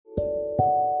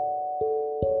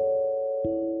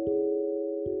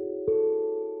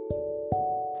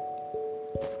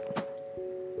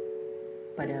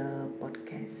Pada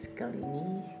podcast kali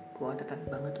ini, gue tertarik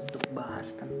banget untuk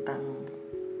bahas tentang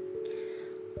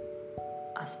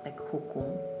aspek hukum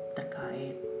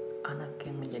terkait anak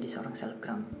yang menjadi seorang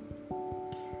selebgram.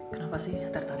 Kenapa sih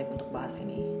tertarik untuk bahas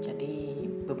ini? Jadi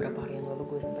beberapa hari yang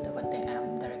lalu gue sempat dapat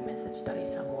DM, direct message dari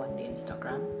someone di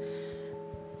Instagram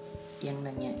yang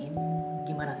nanyain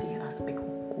gimana sih aspek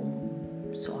hukum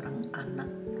seorang anak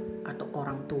atau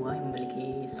orang tua yang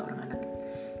memiliki seorang anak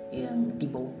yang di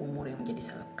bawah umur yang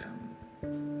menjadi selebgram.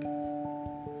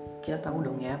 Kita tahu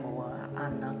dong ya bahwa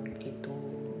anak itu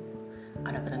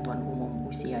ada ketentuan umum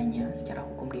usianya secara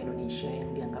hukum di Indonesia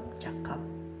yang dianggap cakap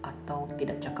atau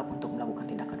tidak cakap untuk melakukan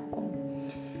tindakan hukum.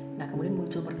 Nah, kemudian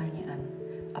muncul pertanyaan,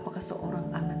 apakah seorang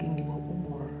anak yang di bawah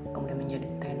umur kemudian menjadi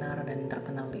tenar dan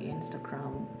terkenal di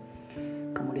Instagram,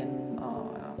 kemudian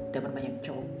dapat banyak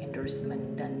job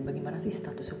endorsement, dan bagaimana sih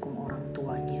status hukum orang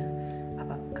tuanya?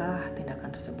 Apakah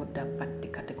tindakan tersebut dapat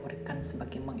dikategorikan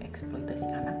sebagai mengeksploitasi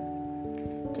anak?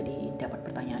 Jadi dapat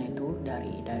pertanyaan itu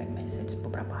dari direct message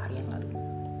beberapa hari yang lalu.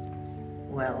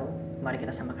 Well, mari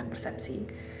kita samakan persepsi.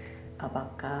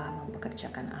 Apakah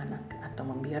mempekerjakan anak atau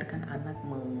membiarkan anak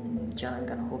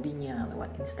menjalankan hobinya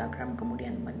lewat Instagram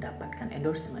kemudian mendapatkan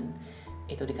endorsement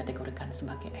itu dikategorikan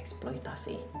sebagai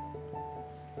eksploitasi?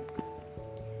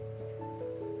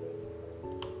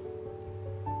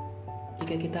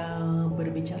 Jika kita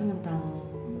berbicara tentang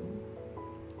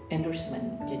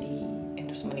endorsement, jadi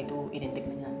endorsement itu identik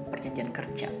dengan perjanjian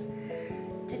kerja.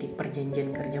 Jadi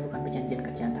perjanjian kerja bukan perjanjian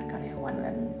kerja antar karyawan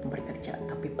dan pemberi kerja,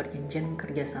 tapi perjanjian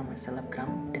kerja sama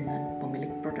selebgram dengan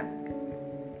pemilik produk.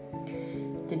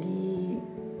 Jadi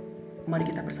mari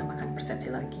kita bersamakan persepsi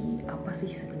lagi, apa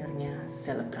sih sebenarnya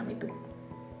selebgram itu?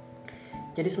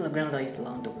 Jadi selebgram adalah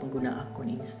istilah untuk pengguna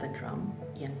akun Instagram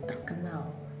yang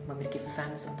terkenal, memiliki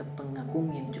fans atau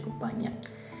pengagum yang cukup banyak.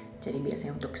 Jadi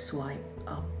biasanya untuk swipe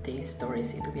up di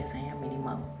stories itu biasanya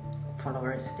minimal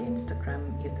followers di Instagram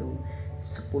itu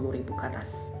 10.000 ke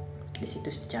atas di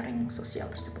situs jaring sosial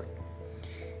tersebut.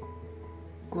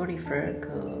 Gue refer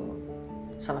ke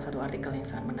salah satu artikel yang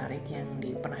sangat menarik yang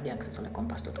pernah diakses oleh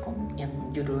kompas.com yang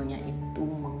judulnya itu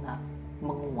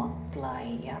menguak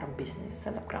layar bisnis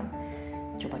selebgram.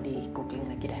 Coba di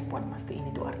googling lagi deh buat mastiin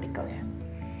itu artikelnya.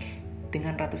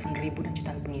 Dengan ratusan ribu dan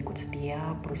jutaan pengikut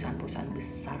setia, perusahaan-perusahaan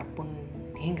besar pun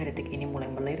hingga detik ini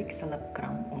mulai melirik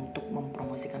selebgram untuk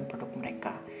mempromosikan produk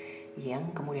mereka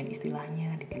yang kemudian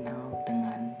istilahnya dikenal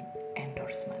dengan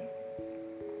endorsement.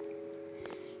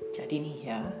 Jadi nih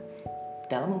ya,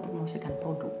 dalam mempromosikan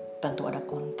produk tentu ada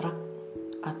kontrak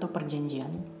atau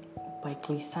perjanjian baik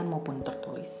lisan maupun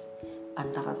tertulis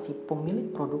antara si pemilik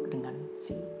produk dengan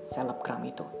si selebgram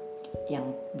itu,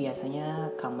 yang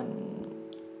biasanya common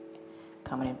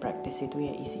in practice itu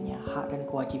ya isinya hak dan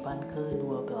kewajiban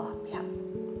kedua belah pihak.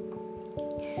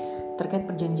 Terkait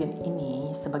perjanjian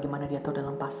ini, sebagaimana diatur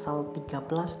dalam pasal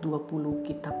 1320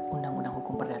 Kitab Undang-Undang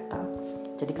Hukum Perdata.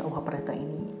 Jadi KUH Perdata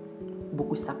ini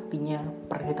buku saktinya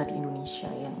perdata di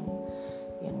Indonesia yang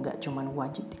nggak cuma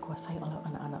wajib dikuasai oleh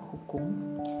anak-anak hukum,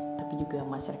 tapi juga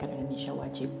masyarakat Indonesia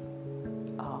wajib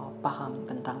paham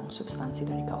tentang substansi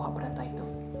dari KUH Perdata itu.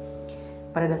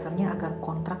 Pada dasarnya agar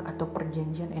kontrak atau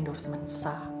perjanjian endorsement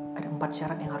sah, ada 4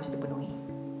 syarat yang harus dipenuhi.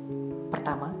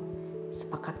 Pertama,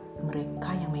 sepakat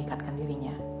mereka yang mengikatkan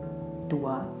dirinya.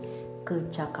 2,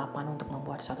 kecakapan untuk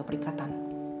membuat suatu perikatan.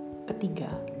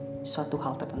 Ketiga, suatu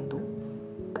hal tertentu.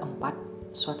 Keempat,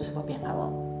 suatu sebab yang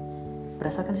halal.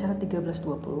 Berdasarkan syarat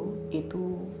 1320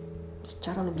 itu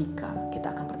secara logika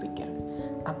kita akan berpikir,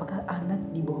 apakah anak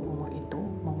di bawah umur itu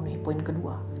memenuhi poin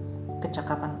kedua,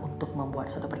 kecakapan untuk membuat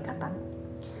suatu perikatan?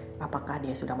 Apakah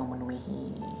dia sudah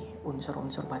memenuhi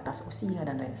unsur-unsur batas usia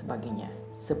dan lain sebagainya?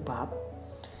 Sebab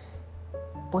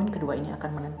poin kedua ini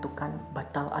akan menentukan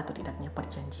batal atau tidaknya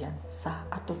perjanjian, sah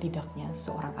atau tidaknya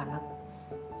seorang anak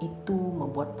itu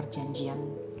membuat perjanjian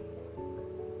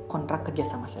kontrak kerja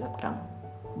sama selebgram.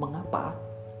 Mengapa?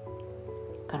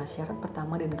 Karena syarat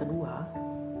pertama dan kedua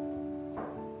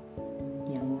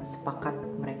yang sepakat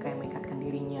mereka yang mengikatkan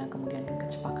dirinya, kemudian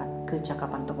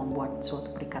kecakapan untuk membuat suatu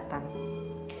perikatan,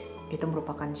 itu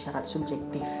merupakan syarat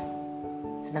subjektif.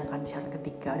 Sedangkan syarat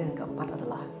ketiga dan keempat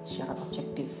adalah syarat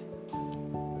objektif.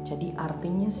 Jadi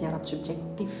artinya syarat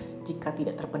subjektif jika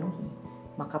tidak terpenuhi,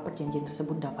 maka perjanjian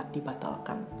tersebut dapat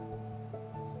dibatalkan.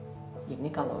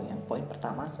 Ini kalau yang poin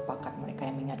pertama, sepakat mereka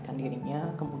yang mengingatkan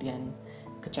dirinya, kemudian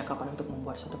kecakapan untuk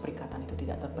membuat suatu perikatan itu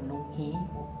tidak terpenuhi,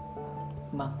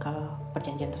 maka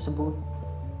perjanjian tersebut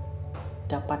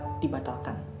dapat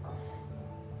dibatalkan.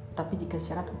 Tapi jika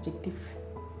syarat objektif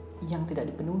yang tidak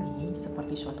dipenuhi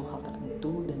seperti suatu hal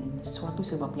tertentu dan suatu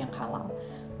sebab yang halal,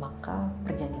 maka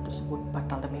perjanjian tersebut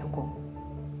batal demi hukum.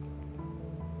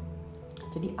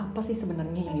 Jadi apa sih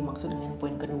sebenarnya yang dimaksud dengan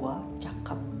poin kedua,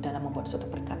 cakap dalam membuat suatu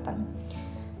perkataan?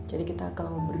 Jadi kita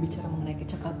kalau berbicara mengenai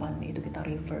kecakapan, itu kita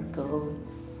refer ke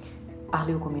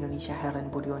ahli hukum Indonesia Herlen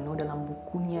Budiono dalam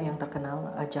bukunya yang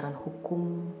terkenal Ajaran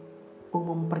Hukum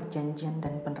Umum Perjanjian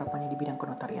dan Penerapannya di Bidang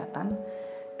Kenotariatan.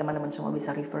 Teman-teman semua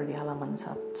bisa refer di halaman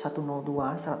 102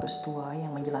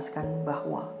 yang menjelaskan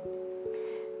bahwa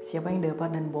siapa yang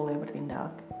dapat dan boleh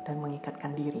bertindak dan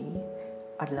mengikatkan diri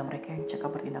adalah mereka yang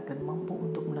cakap, bertindak, dan mampu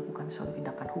untuk melakukan suatu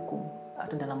tindakan hukum,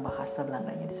 atau dalam bahasa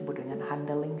Belandanya disebut dengan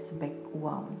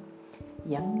handelingsbekwaam,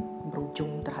 yang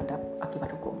berujung terhadap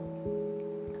akibat hukum.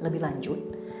 Lebih lanjut,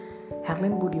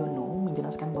 Herlen Budiono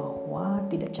menjelaskan bahwa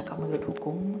tidak cakap menurut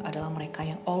hukum adalah mereka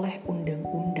yang oleh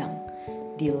undang-undang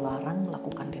dilarang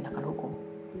melakukan tindakan hukum,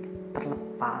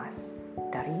 terlepas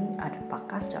dari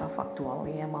apakah secara faktual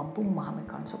ia mampu memahami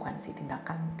konsekuensi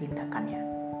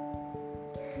tindakan-tindakannya.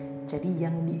 Jadi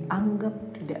yang dianggap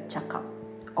tidak cakap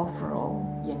overall,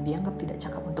 yang dianggap tidak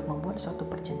cakap untuk membuat suatu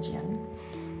perjanjian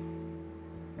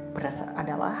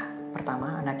adalah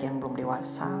pertama, anak yang belum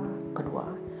dewasa; kedua,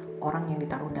 orang yang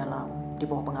ditaruh di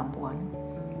bawah pengampuan;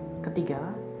 ketiga,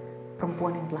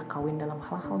 perempuan yang telah kawin dalam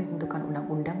hal-hal ditentukan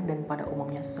undang-undang, dan pada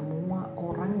umumnya semua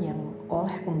orang yang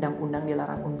oleh undang-undang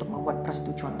dilarang untuk membuat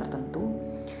persetujuan tertentu,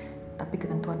 tapi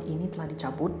ketentuan ini telah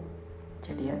dicabut.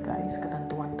 Jadi ya guys,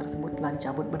 ketentuan tersebut telah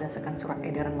dicabut berdasarkan surat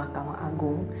edaran Mahkamah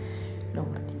Agung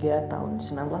nomor 3 tahun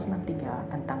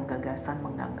 1963 tentang gagasan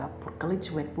menganggap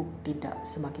Purkelige Wetboek tidak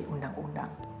sebagai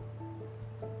undang-undang,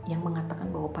 yang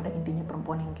mengatakan bahwa pada intinya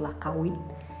perempuan yang telah kawin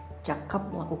cakap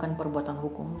melakukan perbuatan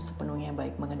hukum sepenuhnya,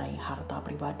 baik mengenai harta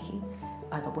pribadi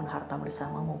ataupun harta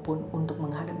bersama, maupun untuk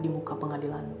menghadap di muka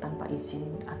pengadilan tanpa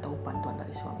izin atau bantuan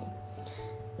dari suami.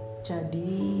 Jadi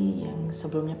yang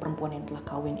sebelumnya perempuan yang telah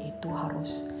kawin itu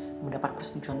harus mendapat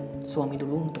persetujuan suami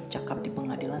dulu untuk cakap di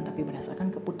pengadilan, tapi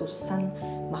berdasarkan keputusan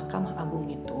Mahkamah Agung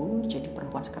itu, jadi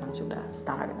perempuan sekarang sudah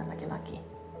setara dengan laki-laki.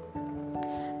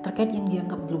 Terkait yang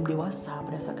dianggap belum dewasa,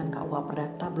 berdasarkan KUH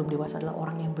Perdata, belum dewasa adalah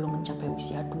orang yang belum mencapai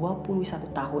usia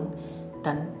 21 tahun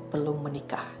dan belum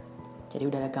menikah. Jadi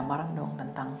udah ada gambaran dong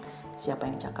tentang siapa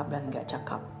yang cakap dan gak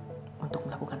cakap untuk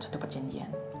melakukan suatu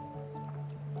perjanjian.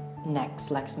 Next,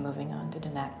 let's moving on to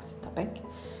the next topic.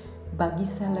 Bagi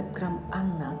selebgram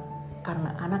anak,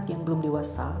 karena anak yang belum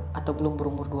dewasa atau belum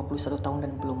berumur 21 tahun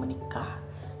dan belum menikah,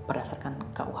 berdasarkan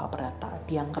KUH Perdata,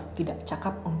 dianggap tidak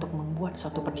cakap untuk membuat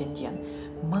suatu perjanjian,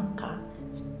 maka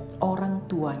orang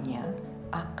tuanya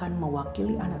akan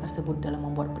mewakili anak tersebut dalam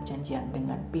membuat perjanjian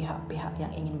dengan pihak-pihak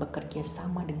yang ingin bekerja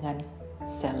sama dengan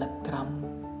selebgram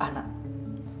anak.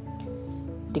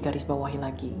 Digarisbawahi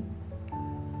lagi,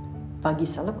 bagi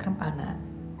selebgram anak,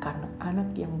 karena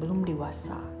anak yang belum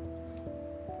dewasa,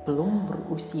 belum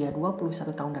berusia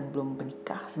 21 tahun dan belum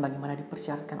menikah, sebagaimana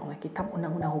dipersyaratkan oleh Kitab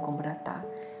Undang-Undang Hukum Perdata,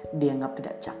 dianggap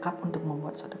tidak cakap untuk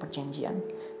membuat suatu perjanjian,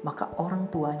 maka orang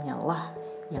tuanya lah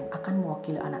yang akan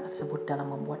mewakili anak tersebut dalam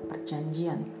membuat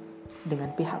perjanjian dengan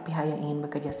pihak-pihak yang ingin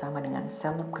bekerja sama dengan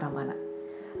selebgram anak.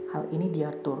 Hal ini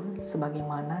diatur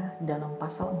sebagaimana dalam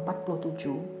pasal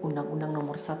 47 Undang-Undang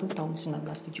Nomor 1 Tahun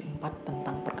 1974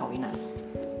 tentang perkawinan,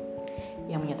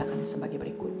 yang menyatakan sebagai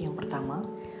berikut. Yang pertama,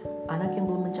 anak yang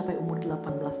belum mencapai umur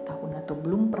 18 tahun atau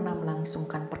belum pernah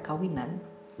melangsungkan perkawinan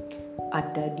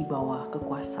ada di bawah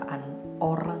kekuasaan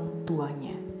orang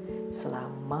tuanya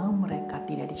selama mereka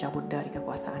tidak dicabut dari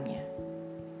kekuasaannya.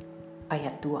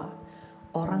 Ayat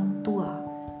 2, orang tua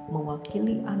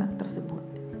mewakili anak tersebut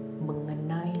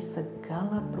mengenai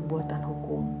segala perbuatan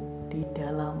hukum di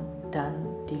dalam dan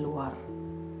di luar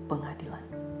pengadilan.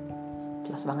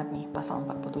 Jelas banget nih pasal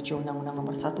 47 Undang-Undang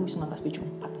Nomor 1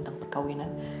 1974 tentang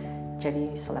perkawinan.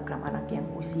 Jadi selebgram anak yang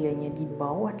usianya di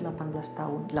bawah 18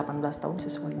 tahun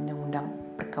sesuai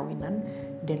Undang-Undang Perkawinan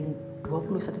dan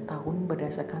 21 tahun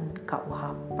berdasarkan KUH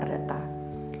Perdata,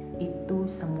 itu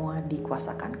semua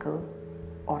dikuasakan ke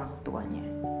orang tuanya.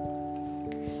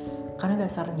 Karena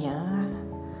dasarnya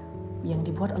yang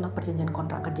dibuat adalah perjanjian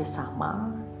kontrak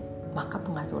kerjasama, maka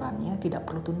pengaturannya tidak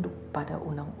perlu tunduk pada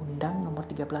Undang-Undang Nomor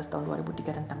 13 Tahun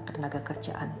 2003 tentang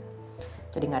Ketenagakerjaan.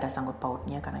 Jadi nggak ada sangkut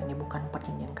pautnya karena ini bukan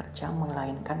perjanjian kerja,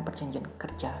 melainkan perjanjian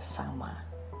kerjasama.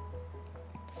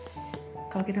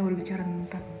 Kalau kita berbicara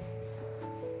tentang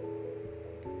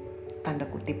tanda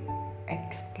kutip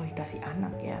eksploitasi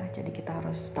anak ya, jadi kita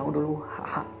harus tahu dulu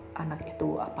hak-hak anak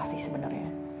itu apa sih sebenarnya.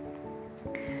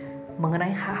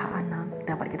 Mengenai hak-hak anak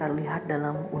dapat kita lihat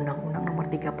dalam Undang-Undang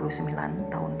Nomor 39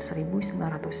 Tahun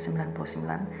 1999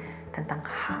 tentang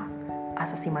hak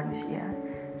asasi manusia,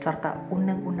 serta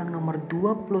Undang-Undang Nomor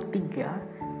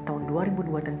 23 tahun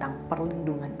 2002 tentang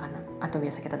perlindungan anak, atau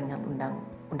biasa kita dengan Undang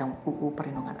UU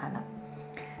Perlindungan Anak,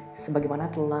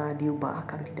 sebagaimana telah diubah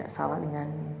kalau tidak salah dengan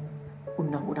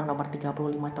Undang-Undang Nomor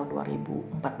 35 tahun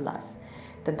 2014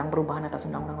 tentang perubahan atas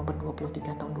Undang-Undang Nomor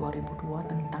 23 tahun 2002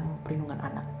 tentang perlindungan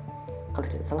anak. Kalau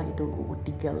tidak salah itu UU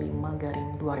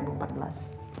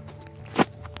 35/2014.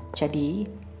 Jadi,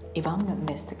 if I'm not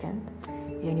mistaken,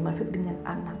 yang dimaksud dengan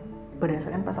anak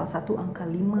berdasarkan pasal 1 angka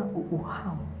 5 UU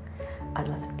HAM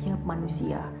adalah setiap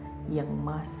manusia yang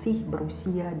masih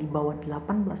berusia di bawah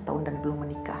 18 tahun dan belum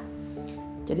menikah.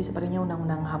 Jadi sepertinya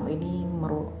Undang-Undang HAM ini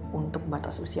untuk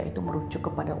batas usia itu merujuk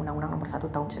kepada Undang-Undang Nomor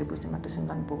 1 tahun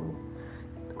 1990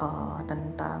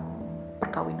 tentang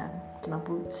perkawinan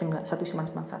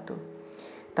 1991,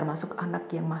 termasuk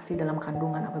anak yang masih dalam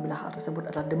kandungan apabila hal tersebut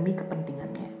adalah demi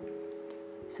kepentingannya.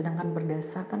 Sedangkan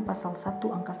berdasarkan pasal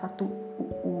 1 angka 1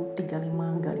 UU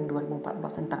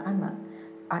 35/2014 tentang anak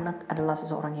adalah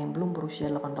seseorang yang belum berusia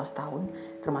 18 tahun,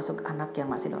 termasuk anak yang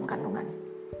masih dalam kandungan.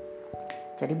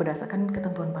 Jadi berdasarkan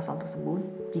ketentuan pasal tersebut,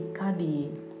 jika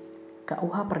di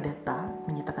KUH Perdata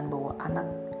menyatakan bahwa anak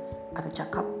atau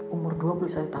cakap umur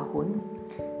 21 tahun,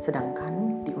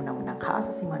 sedangkan di Undang-Undang Hak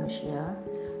Asasi Manusia,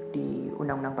 di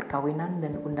Undang-Undang Perkawinan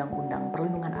dan Undang-Undang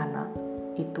Perlindungan Anak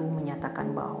itu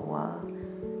menyatakan bahwa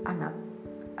anak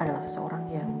adalah seseorang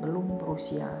yang belum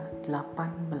berusia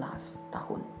 18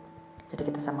 tahun. Jadi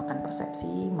kita samakan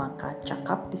persepsi, maka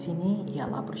cakap di sini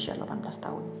ialah berusia 18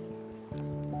 tahun.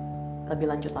 Lebih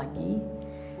lanjut lagi,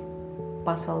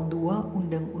 pasal 2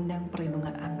 Undang-Undang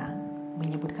Perlindungan Anak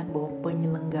menyebutkan bahwa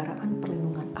penyelenggaraan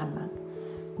perlindungan anak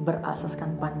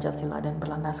berasaskan Pancasila dan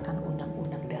berlandaskan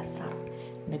Undang-Undang Dasar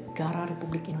Negara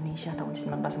Republik Indonesia tahun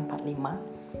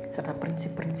 1945 serta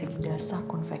prinsip-prinsip dasar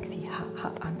konvensi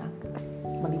hak-hak anak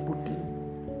meliputi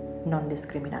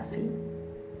non-diskriminasi,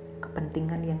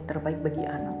 kepentingan yang terbaik bagi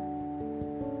anak,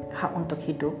 hak untuk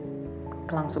hidup,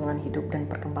 kelangsungan hidup dan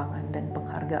perkembangan dan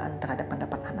penghargaan terhadap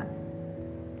pendapat anak.